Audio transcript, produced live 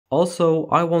Also,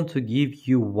 I want to give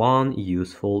you one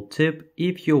useful tip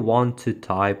if you want to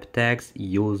type text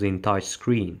using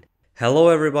touchscreen. Hello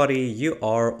everybody, you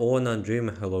are on Dream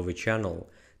Hello channel.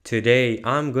 Today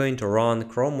I'm going to run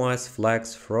Chrome OS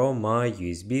Flex from my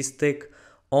USB stick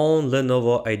on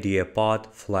Lenovo Ideapad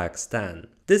Flex 10.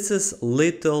 This is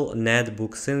little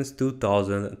netbook since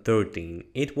 2013.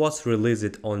 It was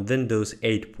released on Windows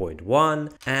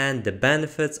 8.1 and the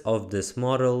benefits of this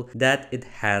model that it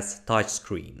has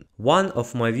touchscreen. One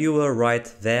of my viewers wrote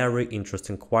very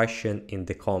interesting question in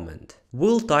the comment.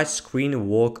 Will touchscreen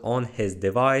work on his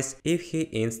device if he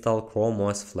install Chrome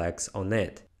OS Flex on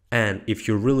it? And if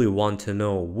you really want to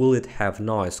know will it have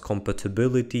noise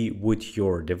compatibility with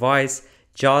your device,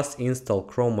 just install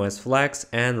Chrome OS Flex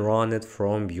and run it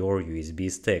from your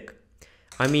USB stick.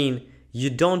 I mean, you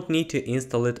don't need to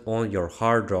install it on your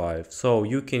hard drive, so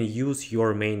you can use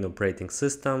your main operating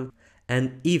system,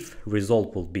 and if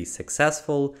result will be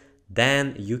successful,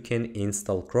 then you can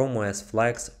install Chrome OS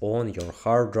Flex on your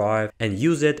hard drive and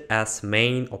use it as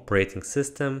main operating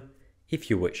system if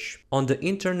you wish. On the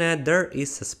internet there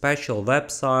is a special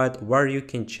website where you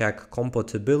can check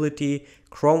compatibility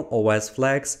Chrome OS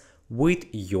Flex with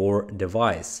your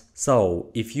device.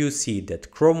 So if you see that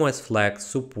Chrome OS Flex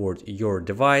support your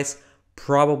device,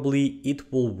 probably it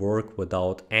will work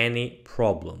without any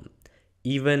problem,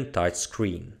 even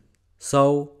touchscreen.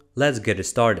 So let's get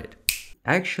started.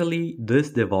 Actually, this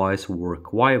device works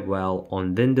quite well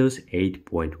on Windows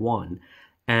 8.1.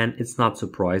 And it's not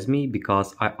surprised me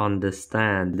because I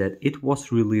understand that it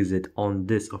was released on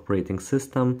this operating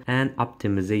system and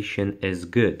optimization is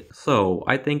good. So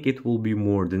I think it will be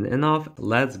more than enough.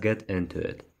 Let's get into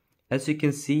it. As you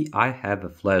can see, I have a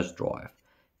flash drive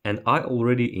and I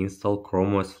already installed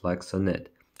Chrome OS Flex on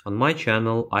it. On my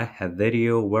channel I have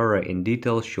video where I in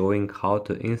detail showing how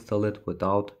to install it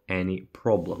without any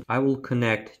problem. I will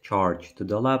connect charge to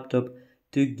the laptop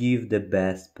to give the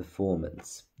best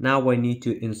performance. Now I need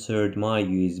to insert my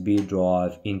USB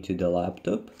drive into the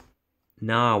laptop.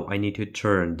 Now I need to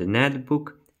turn the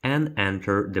netbook and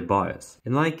enter the BIOS.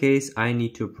 In my case, I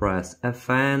need to press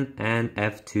Fn and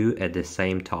F2 at the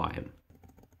same time.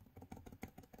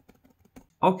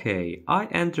 Okay, I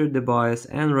entered the BIOS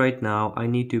and right now I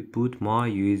need to put my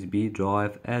USB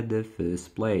drive at the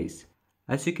first place.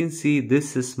 As you can see,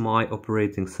 this is my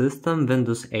operating system,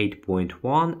 Windows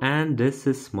 8.1, and this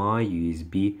is my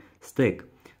USB stick.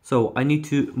 So I need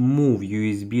to move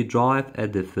USB drive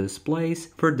at the first place.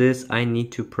 For this, I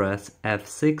need to press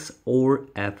F6 or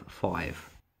F5.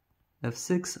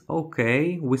 F6,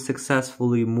 okay, we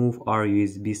successfully move our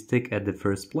USB stick at the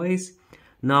first place.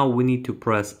 Now we need to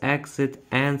press exit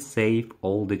and save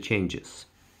all the changes.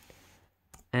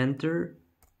 Enter.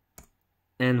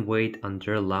 And wait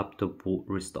until laptop will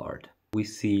restart. We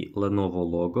see Lenovo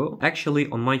logo. Actually,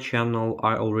 on my channel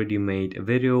I already made a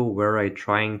video where I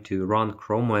trying to run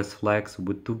Chrome OS Flex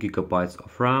with 2 GB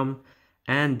of RAM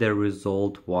and the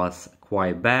result was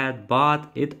quite bad,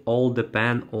 but it all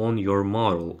depends on your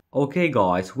model. Okay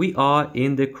guys, we are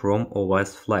in the Chrome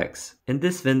OS Flex. In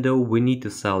this window we need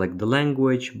to select the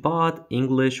language, but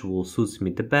English will suit me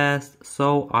the best,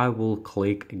 so I will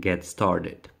click Get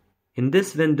Started. In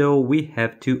this window we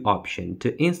have two options,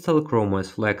 to install Chrome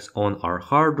OS Flex on our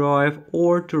hard drive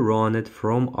or to run it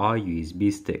from our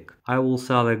USB stick. I will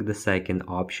select the second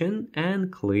option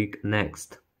and click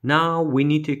Next. Now we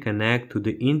need to connect to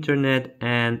the internet,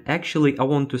 and actually I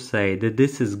want to say that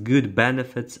this is good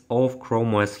benefits of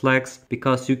Chrome OS Flex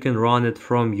because you can run it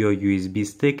from your USB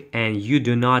stick and you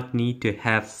do not need to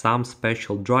have some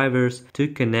special drivers to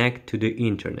connect to the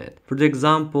internet. For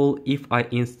example, if I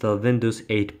install Windows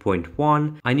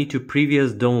 8.1, I need to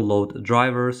previous download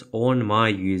drivers on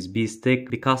my USB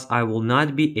stick because I will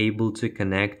not be able to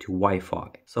connect to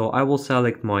Wi-Fi. So I will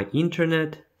select my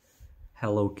internet,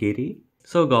 Hello Kitty.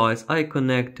 So guys, I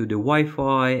connect to the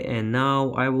Wi-Fi and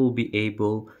now I will be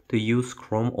able to use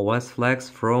Chrome OS Flex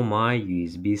from my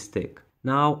USB stick.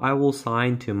 Now I will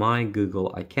sign to my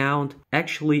Google account.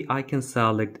 Actually, I can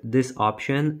select this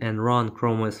option and run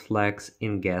Chrome OS Flex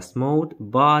in guest mode,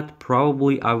 but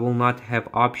probably I will not have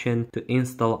option to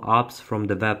install apps from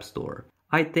the web store.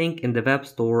 I think in the web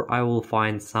store I will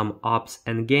find some apps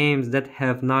and games that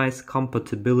have nice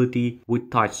compatibility with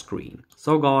touchscreen.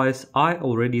 So guys, I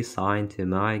already signed to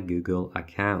my Google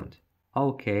account.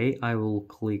 Okay, I will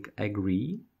click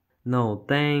agree. No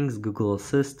thanks, Google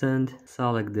Assistant,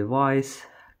 select device,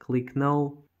 click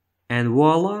no. And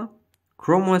voila!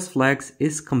 Chrome OS Flex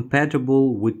is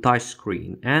compatible with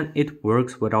touchscreen and it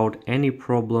works without any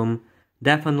problem,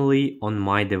 definitely on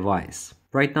my device.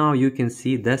 Right now you can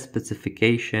see the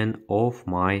specification of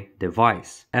my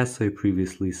device. As I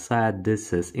previously said,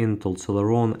 this is Intel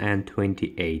Celeron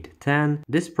N2810.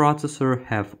 This processor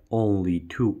have only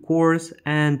 2 cores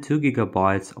and 2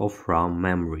 GB of RAM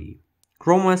memory.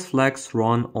 Chrome OS Flex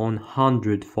run on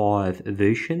 105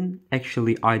 version.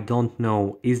 Actually, I don't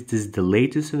know, is this the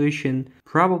latest version?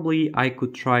 Probably I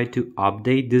could try to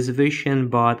update this version,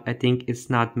 but I think it's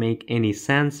not make any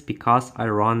sense because I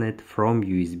run it from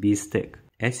USB stick.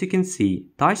 As you can see,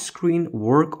 touchscreen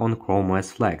work on Chrome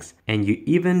OS Flex, and you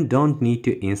even don't need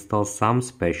to install some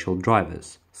special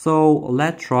drivers. So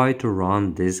let's try to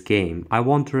run this game. I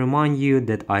want to remind you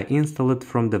that I installed it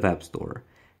from the web store.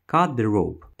 Cut the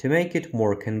rope. To make it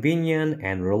more convenient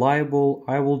and reliable,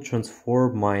 I will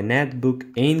transform my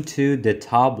netbook into the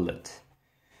tablet.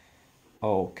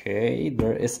 Okay,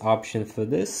 there is option for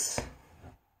this.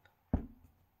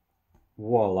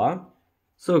 Voila.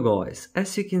 So guys,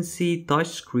 as you can see,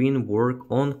 touchscreen work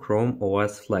on Chrome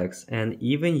OS Flex, and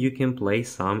even you can play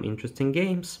some interesting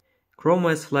games. Chrome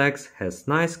OS Flex has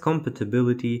nice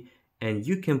compatibility and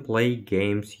you can play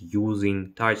games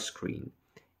using touchscreen.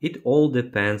 It all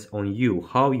depends on you,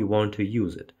 how you want to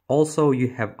use it. Also, you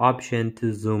have option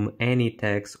to zoom any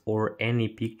text or any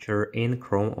picture in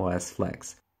Chrome OS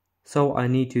Flex. So I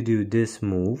need to do this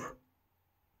move.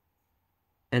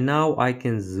 And now I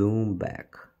can zoom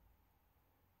back.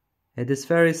 It is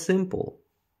very simple.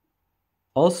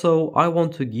 Also, I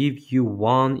want to give you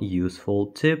one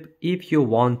useful tip if you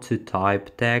want to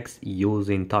type text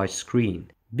using touchscreen.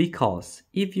 Because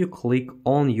if you click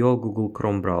on your Google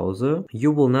Chrome browser,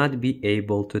 you will not be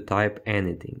able to type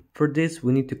anything. For this,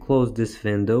 we need to close this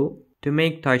window. To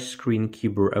make touchscreen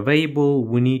keyboard available,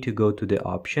 we need to go to the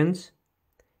options.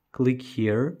 Click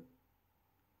here.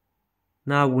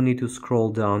 Now we need to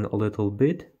scroll down a little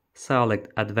bit. Select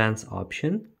advanced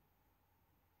option.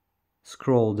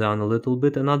 Scroll down a little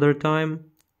bit another time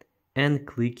and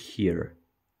click here.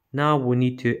 Now we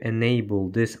need to enable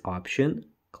this option.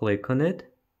 Click on it.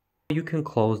 You can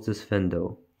close this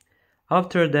window.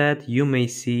 After that, you may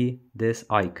see this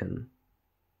icon.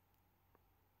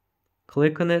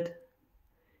 Click on it,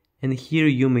 and here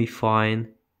you may find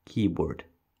keyboard.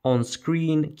 On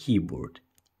screen keyboard.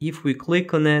 If we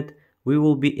click on it, we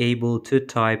will be able to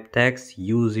type text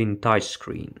using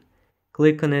touchscreen.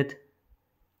 Click on it.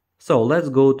 So let's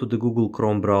go to the Google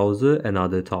Chrome browser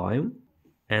another time,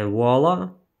 and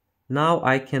voila. Now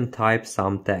I can type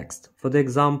some text. For the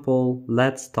example,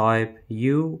 let's type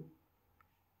YouTube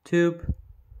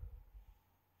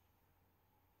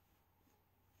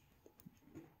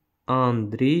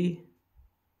Andriy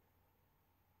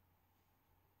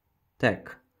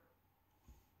Tech.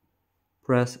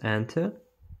 Press enter.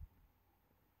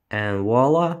 And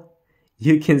voila,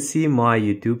 you can see my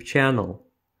YouTube channel.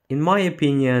 In my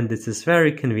opinion, this is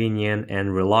very convenient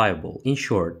and reliable. In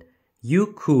short,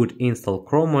 you could install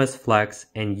Chrome OS Flex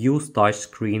and use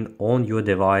touchscreen on your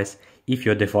device if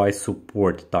your device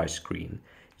supports touchscreen.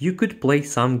 You could play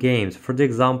some games, for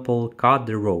example, Cut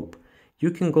the Rope. You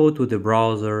can go to the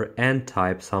browser and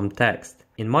type some text.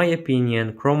 In my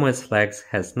opinion, Chrome OS Flex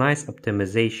has nice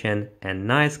optimization and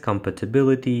nice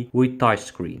compatibility with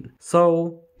touchscreen.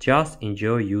 So just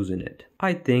enjoy using it.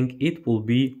 I think it will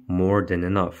be more than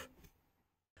enough.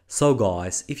 So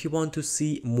guys, if you want to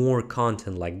see more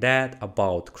content like that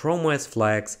about Chrome OS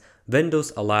Flex,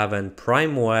 Windows 11,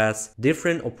 Prime OS,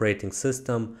 different operating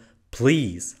system,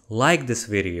 please like this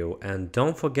video and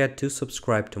don't forget to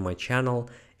subscribe to my channel,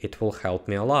 it will help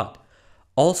me a lot.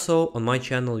 Also, on my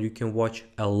channel you can watch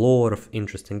a lot of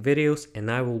interesting videos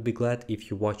and I will be glad if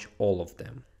you watch all of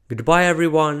them. Goodbye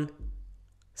everyone,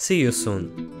 see you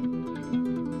soon.